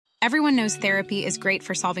Everyone knows therapy is great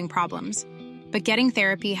for solving problems, but getting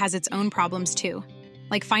therapy has its own problems too,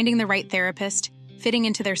 like finding the right therapist, fitting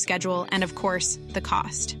into their schedule, and of course, the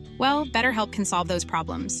cost. Well, BetterHelp can solve those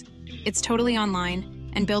problems. It's totally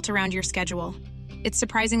online and built around your schedule. It's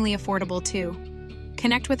surprisingly affordable too.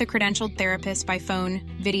 Connect with a credentialed therapist by phone,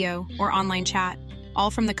 video, or online chat,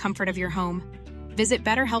 all from the comfort of your home. Visit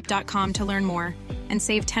BetterHelp.com to learn more and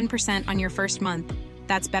save 10% on your first month.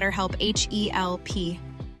 That's BetterHelp, H-E-L-P.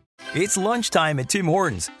 It's lunchtime at Tim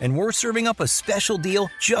Hortons, and we're serving up a special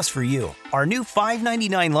deal just for you. Our new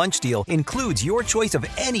 $5.99 lunch deal includes your choice of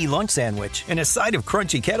any lunch sandwich and a side of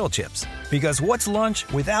crunchy kettle chips. Because what's lunch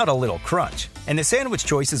without a little crunch? And the sandwich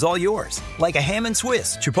choice is all yours, like a ham and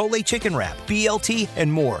Swiss, Chipotle chicken wrap, BLT,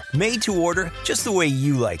 and more, made to order just the way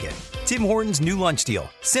you like it. Tim Hortons' new lunch deal.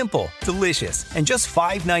 Simple, delicious, and just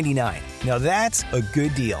 $5.99. Now that's a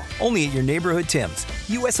good deal. Only at your neighborhood Tim's.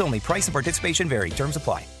 U.S. only. Price and participation vary. Terms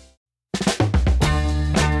apply.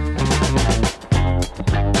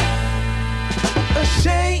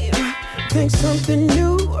 Think something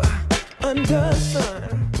new under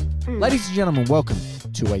sun. Ladies and gentlemen, welcome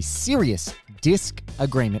to a Serious Disc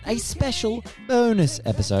Agreement, a special bonus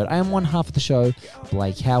episode. I am one half of the show,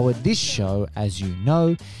 Blake Howard. This show, as you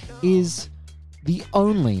know, is the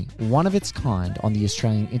only one of its kind on the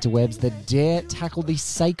Australian interwebs that dare tackle the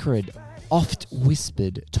sacred,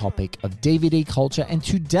 oft-whispered topic of DVD culture. And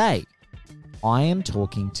today, I am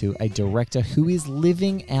talking to a director who is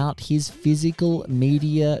living out his physical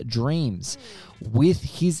media dreams with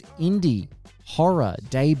his indie horror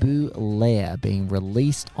debut, Lair, being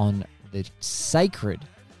released on the sacred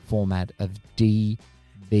format of DVD.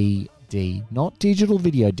 Not digital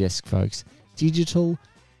video disc, folks. Digital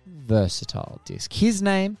versatile disc. His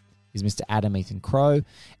name is Mr. Adam Ethan Crow,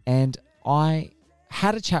 and I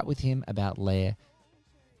had a chat with him about Lair.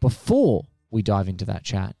 Before we dive into that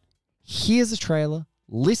chat, here's a trailer,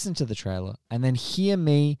 listen to the trailer, and then hear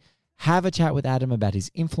me have a chat with Adam about his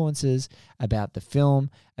influences, about the film,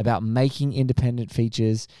 about making independent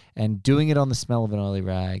features and doing it on the smell of an oily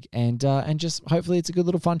rag. And just hopefully it's a good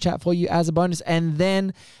little fun chat for you as a bonus. And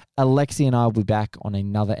then Alexi and I will be back on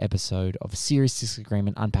another episode of Serious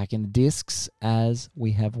Disagreement, unpacking the discs as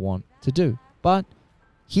we have want to do. But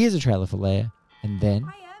here's a trailer for Lair, and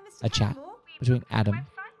then a chat between Adam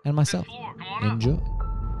and myself. Enjoy.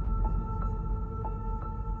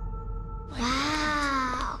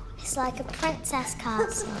 Wow, it's like a princess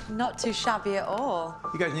castle. Not too shabby at all.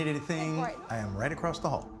 You guys need anything? I am right across the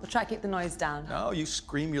hall. We'll try to keep the noise down. No, you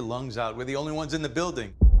scream your lungs out. We're the only ones in the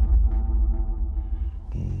building.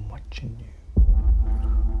 Watching you.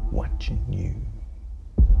 Watching you.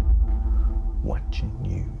 Watching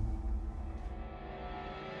you.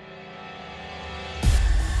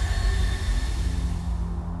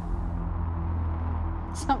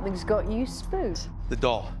 Something's got you spooked. The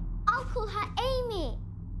doll. I'll call her Amy.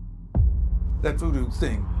 That voodoo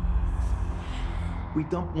thing. We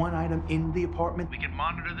dump one item in the apartment. We can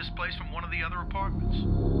monitor this place from one of the other apartments.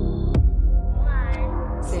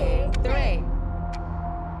 1, 2, 3.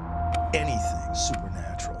 Anything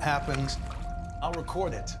supernatural happens, I'll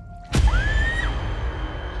record it.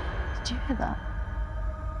 Did you hear that?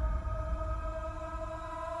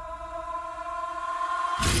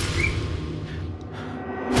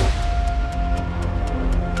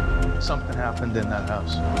 Something happened in that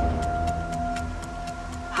house.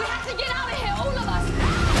 We have to get out of here, all of us.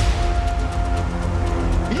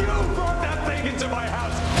 You brought that thing into my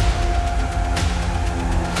house!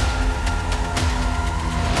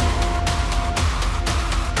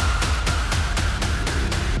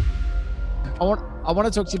 I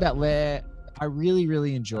want to talk to you about Lair. I really,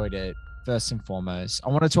 really enjoyed it, first and foremost. I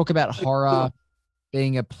want to talk about horror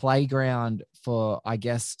being a playground for, I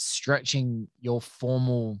guess, stretching your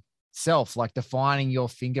formal self, like defining your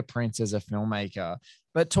fingerprints as a filmmaker.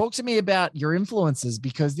 But talk to me about your influences,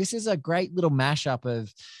 because this is a great little mashup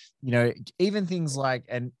of, you know, even things like,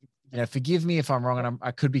 and, you know, forgive me if I'm wrong, and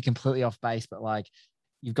I could be completely off base, but like,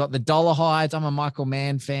 you've got the Dollarhides. I'm a Michael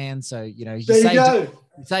Mann fan. So, you know, you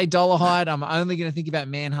say Dollarhide, I'm only going to think about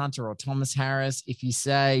Manhunter or Thomas Harris. If you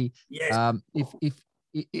say, yes.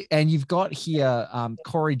 And you've got here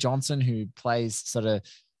Corey Johnson, who plays sort of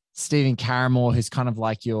Stephen Carramore, who's kind of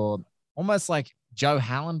like your, almost like Joe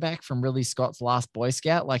Hallenbeck from Ridley Scott's Last Boy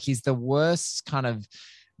Scout. Like, he's the worst kind of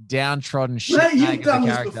downtrodden shit. Mate, you've done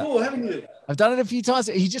this before, haven't you? I've done it a few times.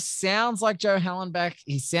 He just sounds like Joe Hallenbeck.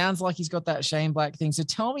 He sounds like he's got that Shane Black thing. So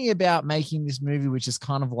tell me about making this movie, which is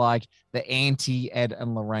kind of like the anti-Ed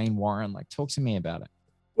and Lorraine Warren. Like, talk to me about it.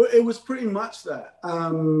 Well, it was pretty much that.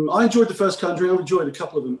 I enjoyed The First Country. I've enjoyed a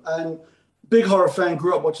couple of them. And big horror fan,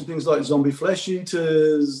 grew up watching things like Zombie Flesh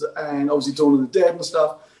Eaters and obviously Dawn of the Dead and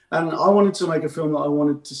stuff. And I wanted to make a film that I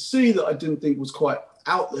wanted to see that I didn't think was quite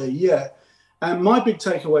out there yet. And my big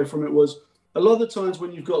takeaway from it was a lot of the times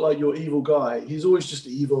when you've got like your evil guy, he's always just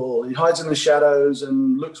evil. He hides in the shadows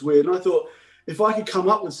and looks weird. And I thought, if I could come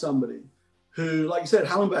up with somebody who, like you said,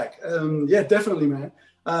 Hallenbeck, yeah, definitely, man,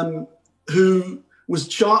 who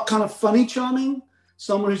was kind of funny, charming,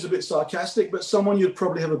 someone who's a bit sarcastic, but someone you'd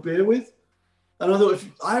probably have a beer with. And I thought,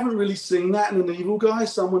 I haven't really seen that in an evil guy,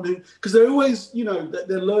 someone who, because they're always, you know,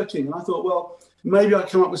 they're lurking. And I thought, well, maybe I'd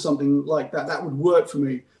come up with something like that. That would work for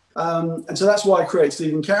me. And so that's why I created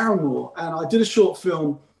Stephen Carramore. And I did a short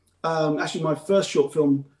film, actually my first short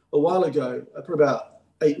film a while ago, probably about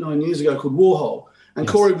 8-9 years ago, called Warhol. And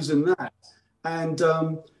yes. Corey was in that. And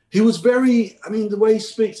he was very, I mean, the way he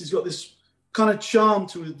speaks, he's got this kind of charm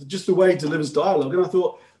to just the way he delivers dialogue. And I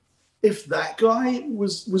thought, if that guy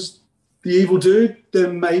was the evil dude,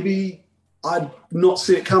 then maybe I'd not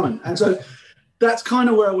see it coming. And so that's kind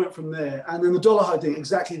of where I went from there. And then the Dolarhyde thing,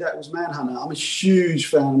 exactly that was Manhunter. I'm a huge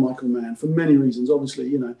fan of Michael Mann for many reasons. Obviously,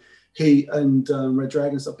 you know, he and Red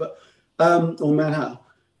Dragon and stuff, but or Manhunter.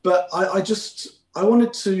 But I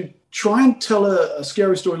wanted to try and tell a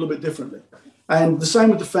scary story a little bit differently. And the same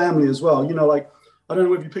with the family as well. You know, like, I don't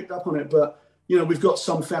know if you picked up on it, but, you know, we've got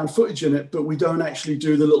some found footage in it, but we don't actually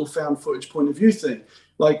do the little found footage point of view thing.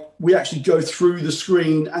 Like, we actually go through the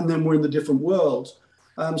screen and then we're in the different worlds.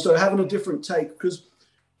 So having a different take, because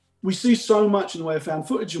we see so much in the way of found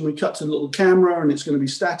footage and we cut to the little camera and it's going to be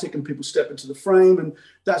static and people step into the frame and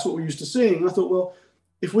that's what we're used to seeing. I thought, well,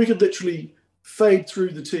 if we could literally fade through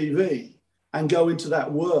the TV and go into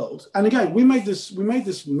that world. And again, we made this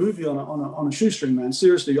movie on a shoestring, man.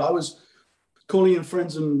 Seriously, I was calling in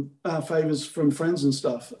friends and favors from friends and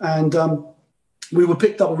stuff. And we were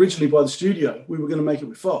picked up originally by the studio. We were going to make it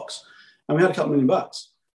with Fox and we had a couple $1 million.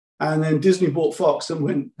 And then Disney bought Fox and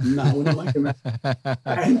went, no, we're not making that.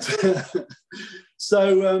 And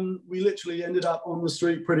so we literally ended up on the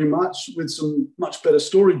street pretty much with some much better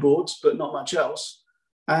storyboards, but not much else.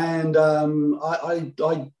 And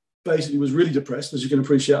I basically was really depressed, as you can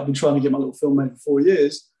appreciate. I've been trying to get my little film made for 4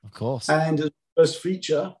 years. Of course. And it was the first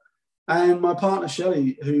feature. And my partner,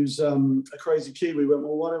 Shelley, who's a crazy Kiwi, went,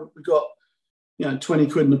 well, why don't we got, 20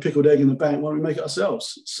 quid and a pickled egg in the bank? Why don't we make it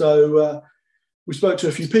ourselves? So we spoke to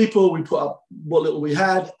a few people. We put up what little we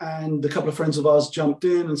had. And a couple of friends of ours jumped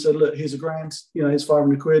in and said, look, here's $1,000. Here's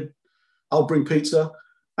 500 quid. I'll bring pizza.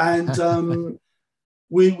 And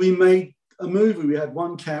we made a movie. We had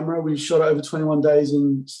one camera. We shot it over 21 days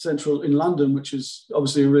in London, which is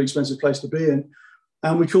obviously a really expensive place to be in.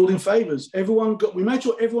 And we called in favors. We made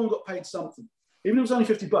sure everyone got paid something. Even if it was only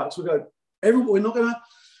 $50,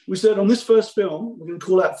 we said on this first film, we're going to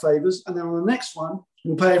call out favors. And then on the next one,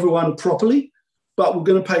 we'll pay everyone properly, but we're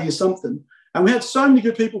going to pay you something. And we had so many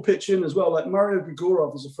good people pitch in as well. Like Mario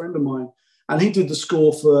Grigorov is a friend of mine, and he did the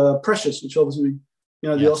score for Precious, which obviously,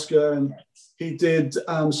 the Oscar, and he did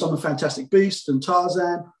some of Fantastic Beasts and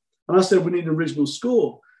Tarzan. And I said, we need an original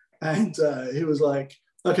score. And he was like,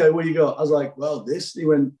 okay, what you got? I was like, well, this. He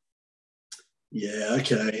went, yeah,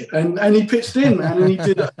 okay. And he pitched in, man, and he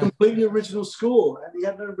did a completely original score, and he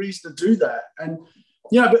had no reason to do that. And,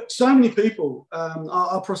 but so many people,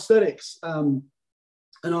 our prosthetics, and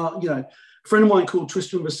a friend of mine called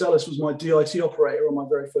Tristan Vaselis was my DIT operator on my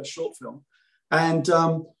very first short film. And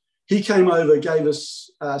he came over, gave us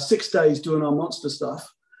 6 days doing our monster stuff.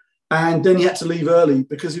 And then he had to leave early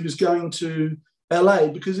because he was going to LA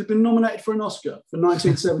because he'd been nominated for an Oscar for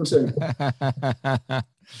 1917.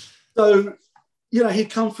 So, he'd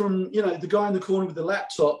come from, the guy in the corner with the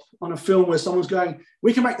laptop on a film where someone's going,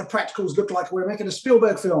 we can make the practicals look like we're making a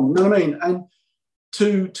Spielberg film. You know what I mean? And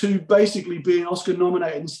to basically being Oscar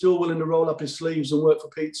nominated and still willing to roll up his sleeves and work for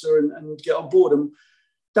pizza and get on board. And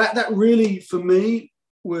that really, for me,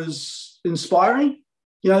 was inspiring.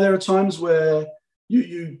 There are times where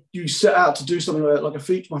you set out to do something like a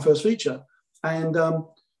feature, my first feature, and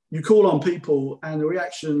you call on people and the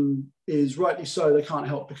reaction is rightly so. They can't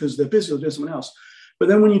help because they're busy or doing something else. But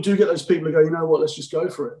then when you do get those people who go, you know what, let's just go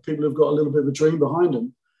for it. People who've got a little bit of a dream behind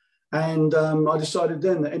them. And I decided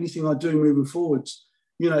then that anything I do moving forwards,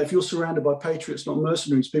 if you're surrounded by patriots, not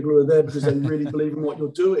mercenaries, people who are there because they really believe in what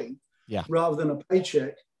you're doing, rather than a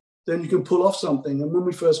paycheck, then you can pull off something. And when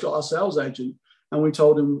we first got our sales agent and we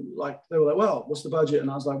told him, they were like, well, what's the budget?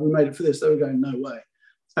 And I was like, we made it for this. They were going, no way.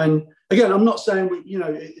 And again, I'm not saying,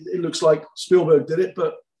 it looks like Spielberg did it,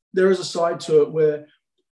 but there is a side to it where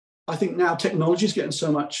I think now technology is getting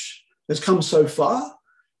has come so far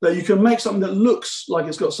that you can make something that looks like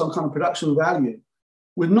it's got some kind of production value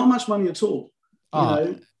with not much money at all.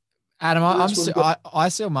 Adam, And I'm that's what still, we've got. I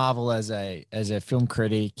still marvel as a film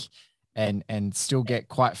critic, and still get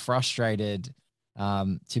quite frustrated,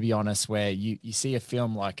 to be honest, where you see a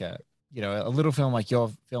film like a little film like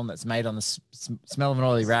your film that's made on the smell of an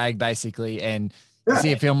oily rag, basically, and you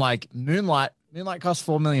see a film like Moonlight. Moonlight cost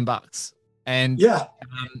 $4 million, and Yeah.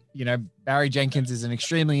 Barry Jenkins is an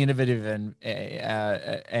extremely innovative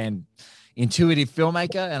and intuitive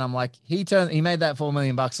filmmaker, and I'm like, he made that $4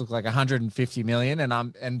 million look like 150 million,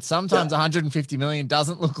 and sometimes 150 million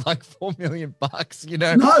doesn't look like $4 million,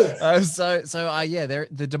 No.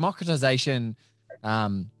 The democratization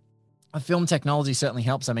of film technology certainly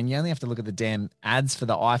helps. I mean, you only have to look at the damn ads for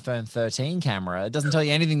the iPhone 13 camera. It doesn't tell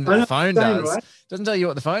you anything that the phone does. Right? It doesn't tell you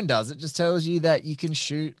what the phone does. It just tells you that you can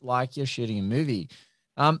shoot like you're shooting a movie.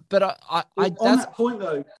 But on that point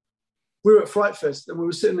though, we were at Fright Fest and we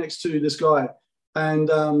were sitting next to this guy, and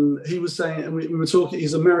he was saying, and we were talking.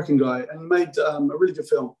 He's an American guy, and he made a really good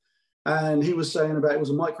film. And he was saying about it was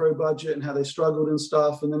a micro budget and how they struggled and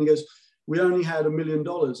stuff. And then he goes, "We only had $1 million,"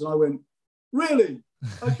 and I went, "Really?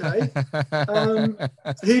 Okay."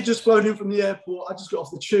 He just flown in from the airport. I just got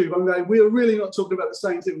off the tube. I'm going, we are really not talking about the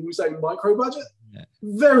same thing when we say micro budget. Yeah.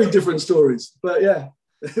 Very different stories. But yeah,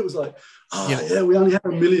 it was like, we only have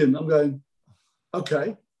 $1 million. I'm going,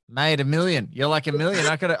 okay. Made $1 million. You're like $1 million.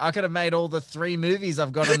 I could have made all the 3 movies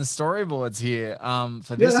I've got on the storyboards here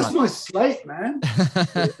for this. Yeah, that's my slate, man.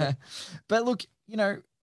 But look,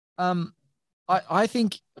 I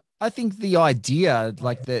think the idea,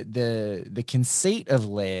 like the conceit of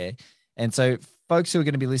Lair, and so folks who are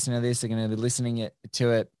going to be listening to this are going to be listening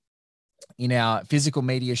to it in our physical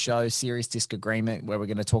media show, Serious Disc Agreement, where we're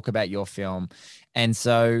going to talk about your film. And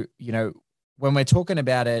so, when we're talking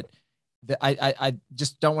about it, I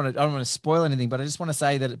just I don't want to spoil anything, but I just want to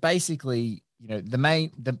say that it basically,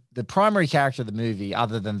 the primary character of the movie,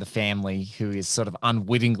 other than the family who is sort of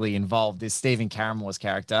unwittingly involved, is Stephen Caramore's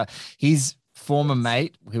character. His former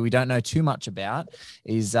mate, who we don't know too much about,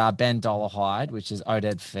 is Ben Dolarhyde, which is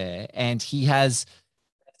Oded Fair, and he has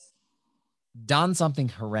done something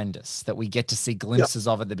horrendous that we get to see glimpses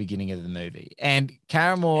of at the beginning of the movie. And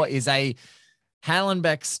Caramore is a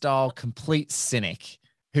Hallenbeck style complete cynic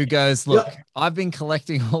who goes, look, I've been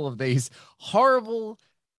collecting all of these horrible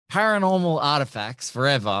paranormal artifacts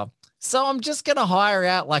forever, so I'm just going to hire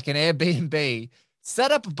out like an Airbnb,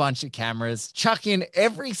 set up a bunch of cameras, chuck in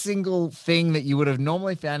every single thing that you would have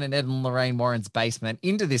normally found in Ed and Lorraine Warren's basement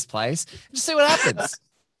into this place, and just see what happens.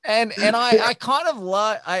 And I kind of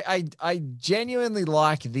like, I genuinely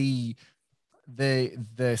like the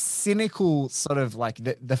cynical sort of like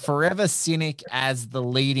the forever cynic as the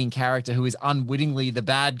leading character who is unwittingly the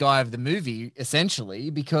bad guy of the movie, essentially,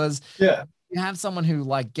 because you have someone who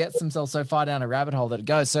like gets themselves so far down a rabbit hole that it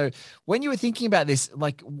goes. So when you were thinking about this,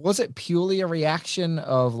 like, was it purely a reaction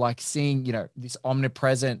of like seeing, this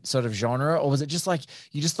omnipresent sort of genre, or was it just like,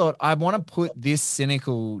 you just thought, I want to put this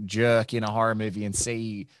cynical jerk in a horror movie and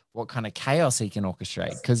see what kind of chaos he can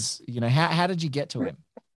orchestrate? Because, how did you get to him?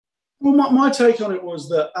 Well, my take on it was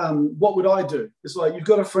that what would I do? It's like you've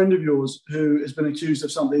got a friend of yours who has been accused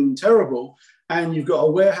of something terrible, and you've got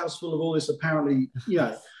a warehouse full of all this apparently,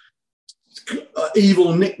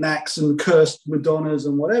 evil knickknacks and cursed Madonnas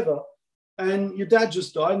and whatever, and your dad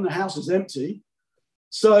just died and the house is empty.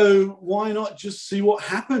 So why not just see what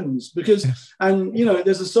happens? Because, and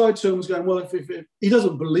there's a side to him who's going, well, if he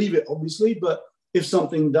doesn't believe it, obviously, but if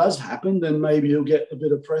something does happen, then maybe he'll get a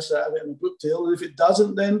bit of press out of it and a book deal. And if it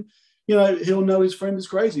doesn't, then, he'll know his friend is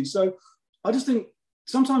crazy. So I just think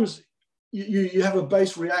sometimes you have a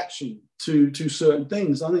base reaction to certain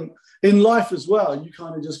things. I think in life as well, you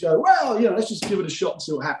kind of just go, well, let's just give it a shot and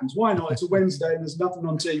see what happens. Why not? It's a Wednesday and there's nothing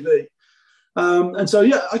on TV. And so,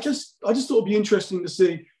 I just thought it'd be interesting to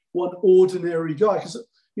see what ordinary guy, because,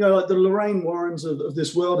 like the Lorraine Warrens of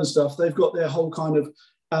this world and stuff, they've got their whole kind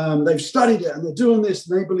of, they've studied it and they're doing this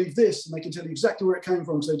and they believe this and they can tell you exactly where it came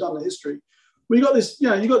from because they've done the history. Well, you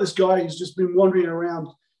got this guy who's just been wandering around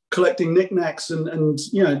collecting knickknacks and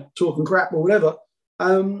talking crap or whatever.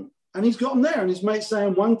 And he's got them there and his mate's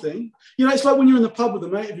saying one thing. It's like when you're in the pub with a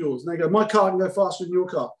mate of yours and they go, my car can go faster than your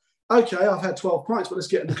car. Okay, I've had 12 pints, but let's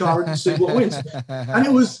get in the car and see what wins. And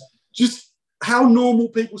it was just how normal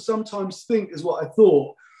people sometimes think is what I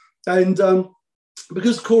thought. And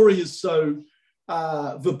because Corey is so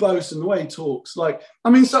verbose in the way he talks,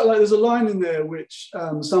 there's a line in there which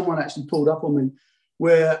someone actually pulled up on me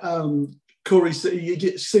where Corey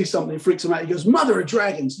sees something, it freaks him out. He goes, "Mother of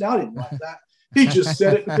dragons." Now, I didn't like that. He just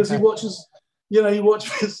said it because he watches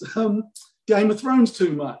Game of Thrones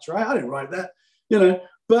too much, right? I didn't write that,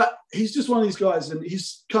 But he's just one of these guys, and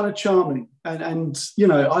he's kind of charming. And you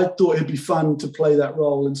know, I thought it'd be fun to play that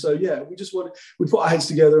role. And so, yeah, we put our heads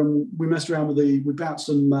together and we messed around we bounced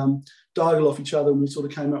some dialogue off each other, and we sort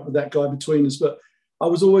of came up with that guy between us. But I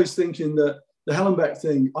was always thinking that the Hallenbeck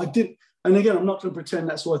thing, and again, I'm not going to pretend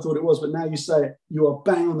that's what I thought it was, but now you say it, you are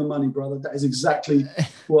bang on the money, brother. That is exactly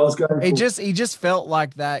what I was going for. He just felt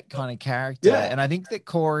like that kind of character. Yeah. And I think that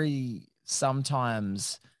Corey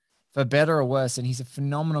sometimes, for better or worse, and he's a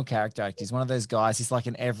phenomenal character actor. He's one of those guys. He's like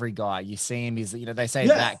an every guy. You see him, he's, you know, they say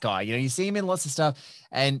that guy. You know, you see him in lots of stuff,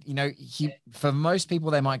 and you know, for most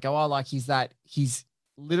people, they might go, "Oh, like he's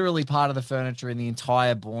literally part of the furniture in the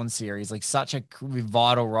entire Bourne series, like such a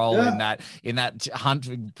vital role in that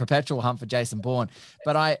perpetual hunt for Jason Bourne."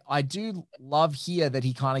 But I do love here that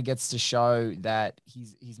he kind of gets to show that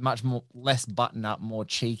he's much more less button up, more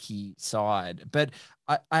cheeky side. But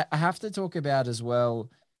I have to talk about as well.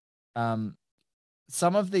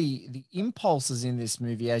 Some of the impulses in this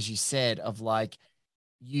movie, as you said, of like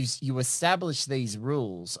you establish these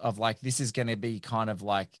rules of like, this is going to be kind of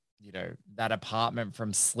like, you know, that apartment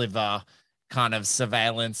from Sliver kind of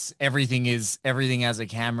surveillance. Everything has a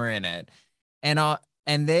camera in it. And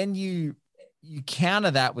then you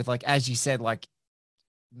counter that with, like, as you said, like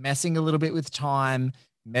messing a little bit with time,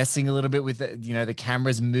 messing a little bit with the, you know, the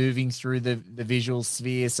cameras moving through the visual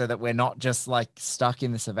sphere so that we're not just like stuck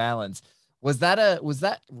in the surveillance. Was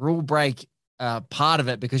that rule break part of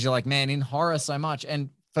it? Because you're like, man, in horror so much,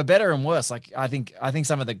 and for better and worse, like I think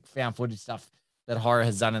some of the found footage stuff that horror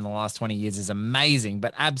has done in the last 20 years is amazing,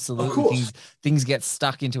 but absolutely things get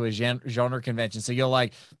stuck into a genre convention. So you're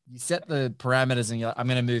like, you set the parameters and you're like, I'm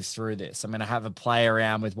going to move through this. I'm going to have a play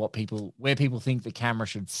around with where people think the camera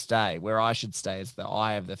should stay, where I should stay as the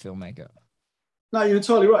eye of the filmmaker. No, you're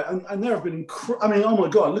entirely right. And there have been, I mean, oh my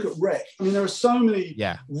God, look at Wreck. I mean, there are so many,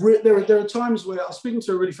 there are times where I was speaking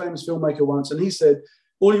to a really famous filmmaker once, and he said,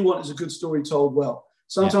 all you want is a good story told well.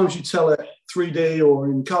 Sometimes you tell it 3D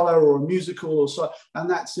or in color or a musical or so, and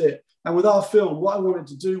that's it. And with our film, what I wanted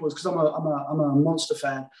to do was, because I'm a monster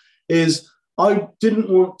fan, is I didn't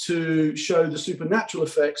want to show the supernatural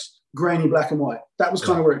effects grainy black and white. That was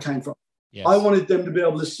kind of where it came from. Yes. I wanted them to be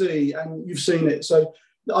able to see, and you've seen it. So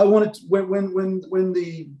I wanted towards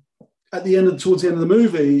the end of the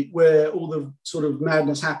movie, where all the sort of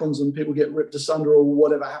madness happens and people get ripped asunder or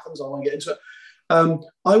whatever happens, I won't get into it.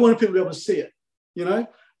 I wanted people to be able to see it. You know,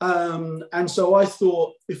 and so I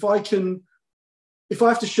thought, if I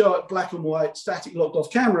have to show it black and white, static locked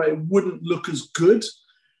off camera, it wouldn't look as good.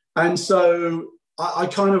 And so I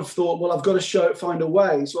kind of thought, well, I've got to find a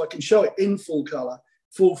way so I can show it in full color,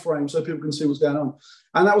 full frame, so people can see what's going on.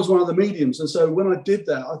 And that was one of the mediums. And so when I did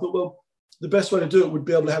that, I thought, well, the best way to do it would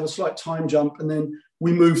be able to have a slight time jump, and then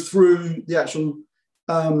we move through the actual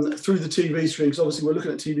through the TV screen, because obviously we're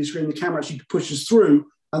looking at TV screen, the camera actually pushes through,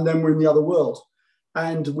 and then we're in the other world.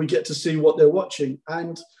 And we get to see what they're watching.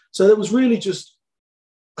 And so it was really just,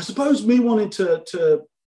 I suppose, me wanting to,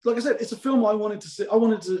 like I said, it's a film I wanted to see. I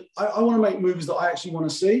want to make movies that I actually want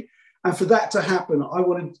to see. And for that to happen, I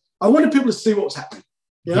wanted people to see what was happening,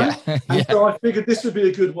 you know? And so I figured this would be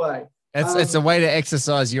a good way. It's a way to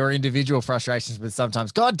exercise your individual frustrations with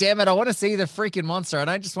sometimes, God damn it, I want to see the freaking monster. I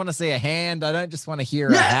don't just want to see a hand. I don't just want to hear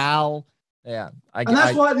a howl. Yeah, and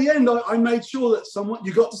that's why at the end I made sure that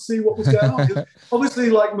you got to see what was going on. Obviously,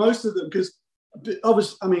 like most of them, because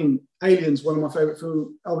obviously, I mean, Alien's one of my favorite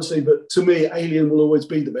films, obviously, but to me, Alien will always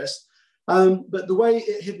be the best. But the way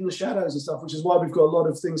it hid in the shadows and stuff, which is why we've got a lot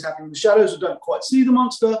of things happening in the shadows, we don't quite see the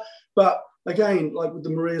monster. But again, like with the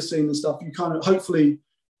Maria scene and stuff, you kind of hopefully.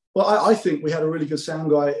 Well, I think we had a really good sound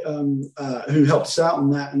guy who helped us out on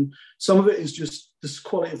that, and some of it is just the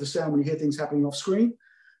quality of the sound when you hear things happening off screen.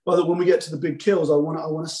 But when we get to the big kills, I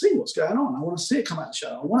want to see what's going on. I want to see it come out of the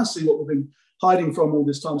shadow. I want to see what we've been hiding from all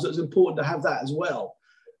this time. So it's important to have that as well.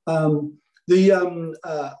 But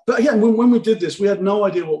again, when we did this, we had no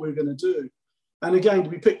idea what we were going to do. And again, to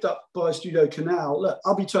be picked up by Studio Canal, look,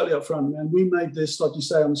 I'll be totally upfront, man. We made this, like you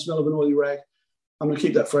say, on the smell of an oily rag. I'm going to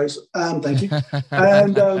keep that phrase. Thank you.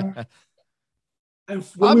 And I'm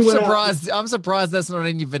surprised that's not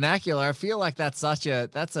in your vernacular. I feel like that's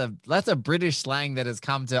a British slang that has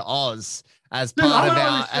come to Oz as part of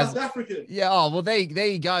our South African. Yeah. Oh well, there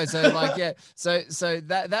you go. So like So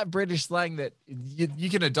that British slang that you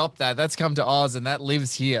can adopt that's come to Oz, and that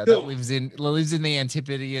lives here. Cool. That lives in the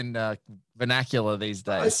Antipodean vernacular these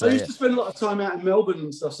days. I used to spend a lot of time out in Melbourne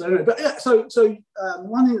and stuff. So anyway, but yeah. So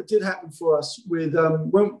one thing that did happen for us with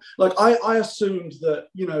when I assumed that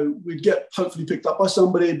we'd get hopefully picked up by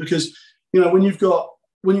somebody, because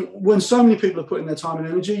when so many people are putting their time and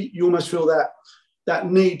energy, you almost feel that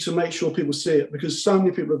that need to make sure people see it, because so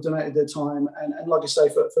many people have donated their time and like I say,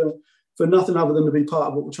 for nothing other than to be part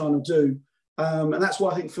of what we're trying to do. And that's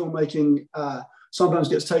why I think filmmaking sometimes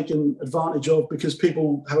gets taken advantage of, because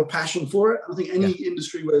people have a passion for it. I think any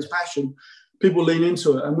industry where there's passion, people lean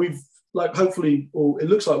into it. And we've hopefully, or it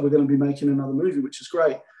looks like we're going to be making another movie, which is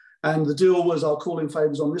great. And the deal was I'll call in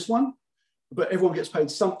favors on this one, but everyone gets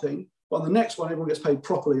paid something. But on the next one, everyone gets paid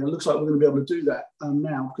properly. And it looks like we're going to be able to do that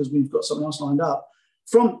now, because we've got something else lined up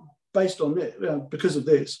based on it, because of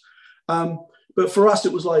this. But for us,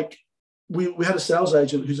 it was like we had a sales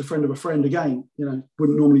agent who's a friend of a friend. Again,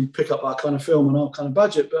 wouldn't normally pick up our kind of film and our kind of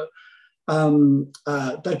budget, but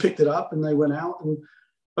they picked it up and they went out. And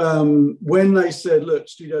when they said, "Look,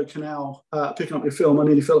 Studio Canal, picking up your film," I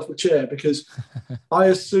nearly fell off the chair, because I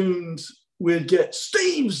assumed we'd get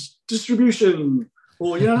Steve's distribution,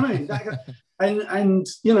 or you know what I mean. And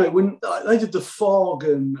when they did The Fog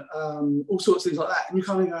and all sorts of things like that, and you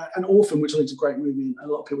kind of go, and Orphan, which I think is a great movie, and a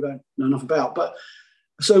lot of people don't know enough about. But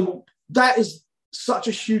so that is such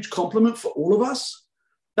a huge compliment for all of us.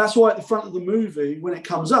 That's why at the front of the movie, when it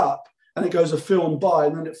comes up and it goes a film by,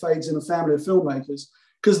 and then it fades in a family of filmmakers.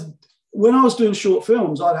 Because when I was doing short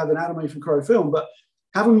films, I'd have an anime from Crow Film, but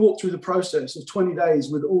having walked through the process of 20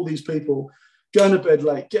 days with all these people, going to bed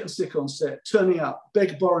late, getting sick on set, turning up,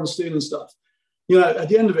 borrowing, stealing stuff, at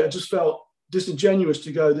the end of it, I just felt disingenuous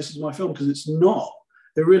to go, this is my film, because it's not.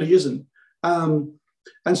 It really isn't.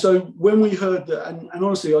 And so when we heard that, and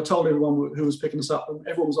honestly, I told everyone who was picking us up, and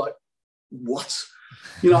everyone was like, what?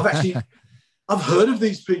 I've heard of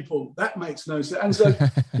these people. That makes no sense. And so,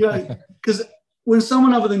 because when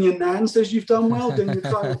someone other than your nan says you've done well, then you're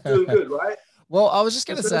kind of doing good, right? Well, I was just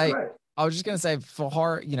going to say for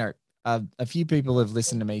horror, a few people have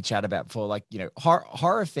listened to me chat about before,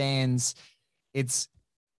 horror fans, it's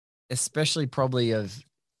especially probably of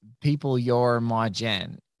people your my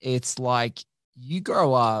gen. It's like you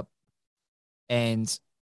grow up, and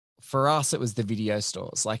for us, it was the video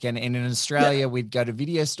stores. And in Australia, we'd go to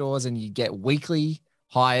video stores and you get weekly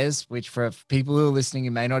hires, which for people who are listening,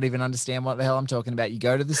 you may not even understand what the hell I'm talking about. You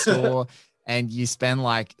go to the store and you spend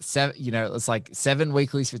it's like 7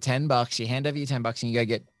 weeklies for $10. You hand over your $10 and you go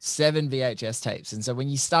get 7 VHS tapes. And so when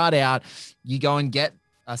you start out, you go and get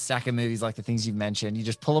a stack of movies like the things you've mentioned. You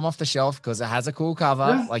just pull them off the shelf because it has a cool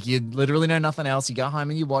cover. Yeah. You literally know nothing else. You go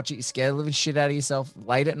home and you watch it. You scare the living shit out of yourself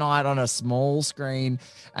late at night on a small screen,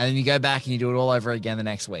 and then you go back and you do it all over again the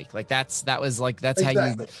next week. That's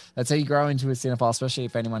exactly how you grow into a cinephile, especially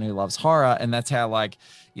if anyone who loves horror. And that's how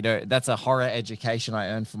that's a horror education I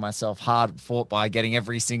earned for myself, hard fought by getting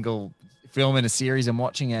every single film in a series and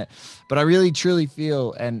watching it. But I really truly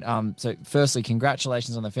feel, and so firstly,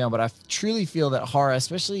 congratulations on the film, but I truly feel that horror,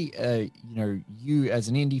 especially you as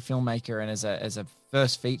an indie filmmaker and as a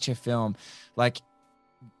first feature film,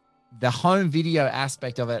 the home video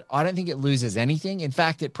aspect of it, I don't think it loses anything. In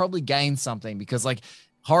fact, it probably gains something, because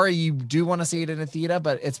horror, you do want to see it in a theater,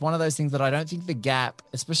 but it's one of those things that I don't think the gap,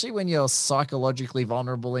 especially when you're psychologically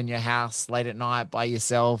vulnerable in your house late at night by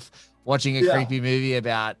yourself, watching a creepy movie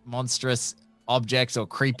about monstrous objects or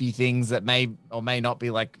creepy things that may or may not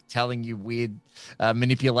be telling you weird,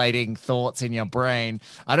 manipulating thoughts in your brain.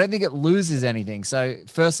 I don't think it loses anything. So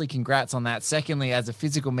firstly, congrats on that. Secondly, as a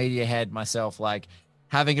physical media head myself,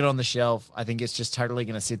 having it on the shelf, I think it's just totally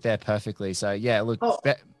going to sit there perfectly. So yeah, look,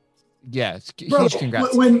 huge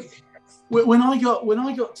congrats. When I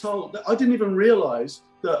got told that, I didn't even realize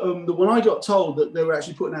that when I got told that they were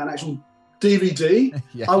actually putting out an actual DVD,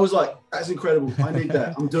 I was like, that's incredible. I need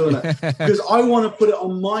that. I'm doing it. Because I want to put it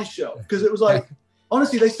on my shelf. Because it was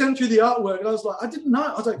honestly, they sent through the artwork and I was like, I didn't know.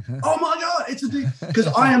 I was like, oh my God, it's a DVD. Because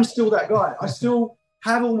I am still that guy. I still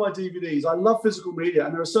have all my DVDs. I love physical media.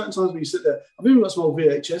 And there are certain times when you sit there. I've even got some old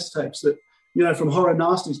VHS tapes that, from Horror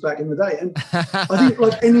Nasties back in the day. And I think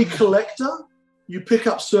any collector, you pick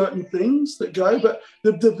up certain things that go. But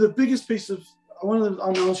the biggest piece of,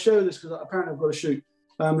 I'll show you this because apparently I've got to shoot.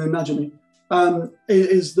 They're nudging me.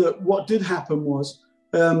 Is that what did happen was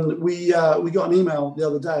we got an email the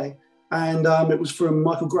other day, and it was from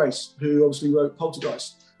Michael Grace, who obviously wrote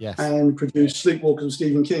Poltergeist and produced Sleepwalkers with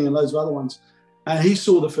Stephen King and loads of other ones. And he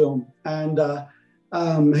saw the film, and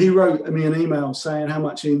he wrote me an email saying how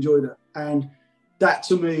much he enjoyed it. And that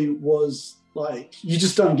to me was you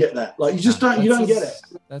just don't get that. You don't get it.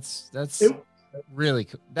 That's really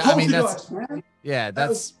cool. That's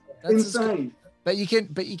insane. But you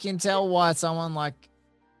can tell why someone like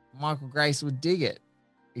Michael Grace would dig it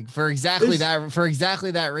for exactly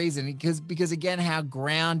that reason. Because again, how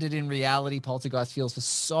grounded in reality Poltergeist feels for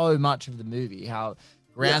so much of the movie, how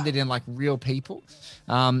grounded in real people.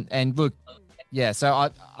 And look, yeah, so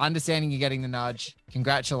understanding you're getting the nudge.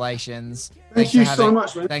 Congratulations. Thank you so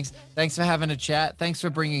much, man. Thanks for having a chat. Thanks for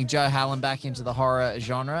bringing Joe Hallen back into the horror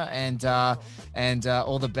genre, and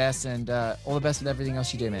all the best, and all the best with everything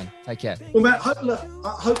else you do, man. Take care. Well, man, hopefully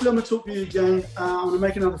I'm going to talk to you again. I'm going to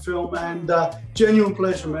make another film, and genuine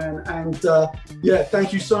pleasure, man. And yeah,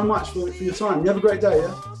 thank you so much for your time. You have a great day,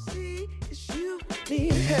 yeah?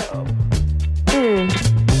 Need help.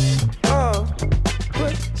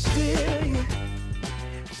 But still you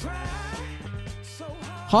try so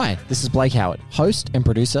hard. Hi, this is Blake Howard, host and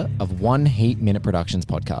producer of One Heat Minute Productions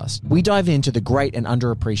podcast. We dive into the great and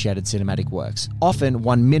underappreciated cinematic works, often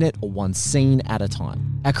 1 minute or one scene at a time.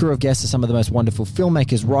 Our crew of guests are some of the most wonderful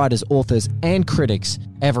filmmakers, writers, authors, and critics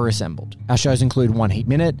ever assembled. Our shows include One Heat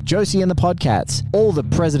Minute, Josie and the Podcats, All the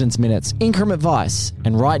President's Minutes, Increment Vice,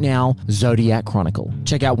 and right now, Zodiac Chronicle.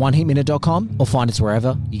 Check out oneheatminute.com or find us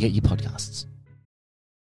wherever you get your podcasts.